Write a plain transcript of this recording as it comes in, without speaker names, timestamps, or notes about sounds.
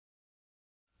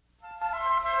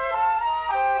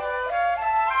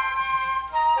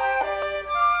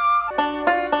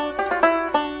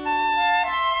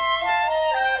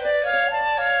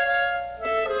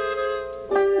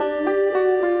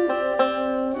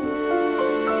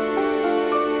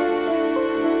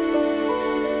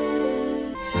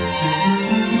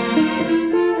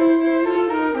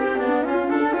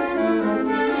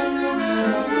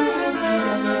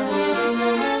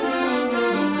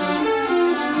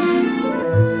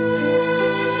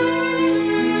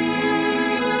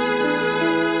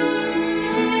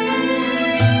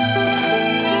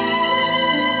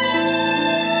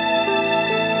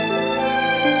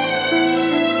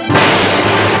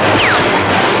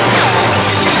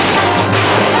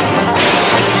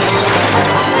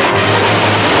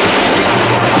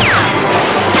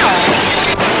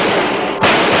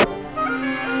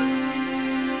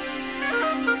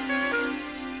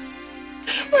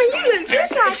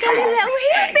jolly little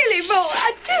hillbilly boy.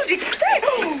 I do declare.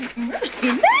 Oh,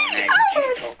 mercy me. Oh,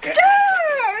 it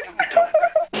stirs.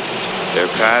 Their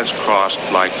paths crossed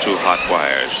like two hot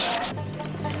wires.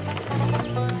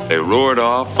 They roared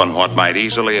off on what might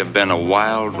easily have been a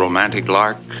wild, romantic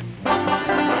lark. But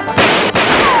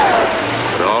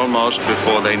almost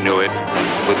before they knew it,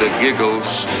 with the giggles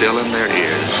still in their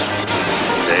ears,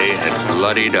 they had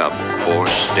bloodied up 4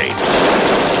 states.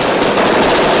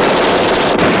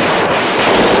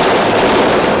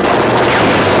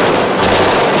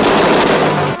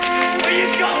 Where you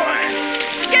going?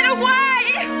 Get away!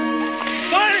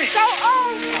 Honey! Go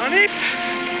on! Honey!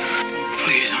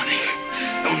 Please, honey,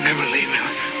 don't never leave me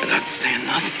without saying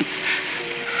nothing.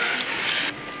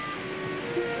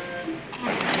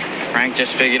 Frank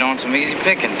just figured on some easy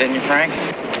pickings, didn't you, Frank?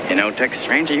 You know, Texas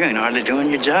Ranger, you ain't hardly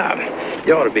doing your job.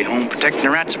 You ought to be home protecting the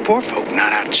rights of poor folk,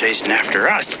 not out chasing after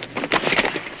us.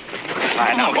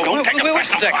 I know, but Don't take a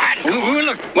personal fight.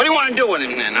 Look. What do you want to do with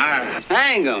him, then?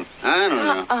 Hang him. I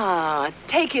don't know.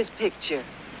 Take his picture.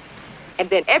 And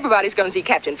then everybody's going to see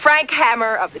Captain Frank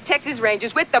Hammer of the Texas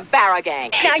Rangers with the Barra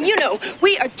Gang. Now, you know,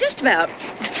 we are just about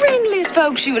the friendliest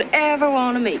folks you would ever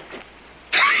want to meet.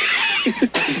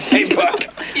 Hey, Buck.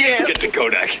 Yeah. Get the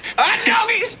Kodak.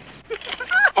 Doggies!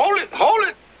 Hold it, hold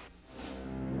it.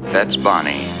 That's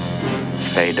Bonnie,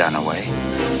 Faye Dunaway.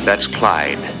 That's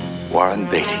Clyde, Warren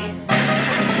Beatty.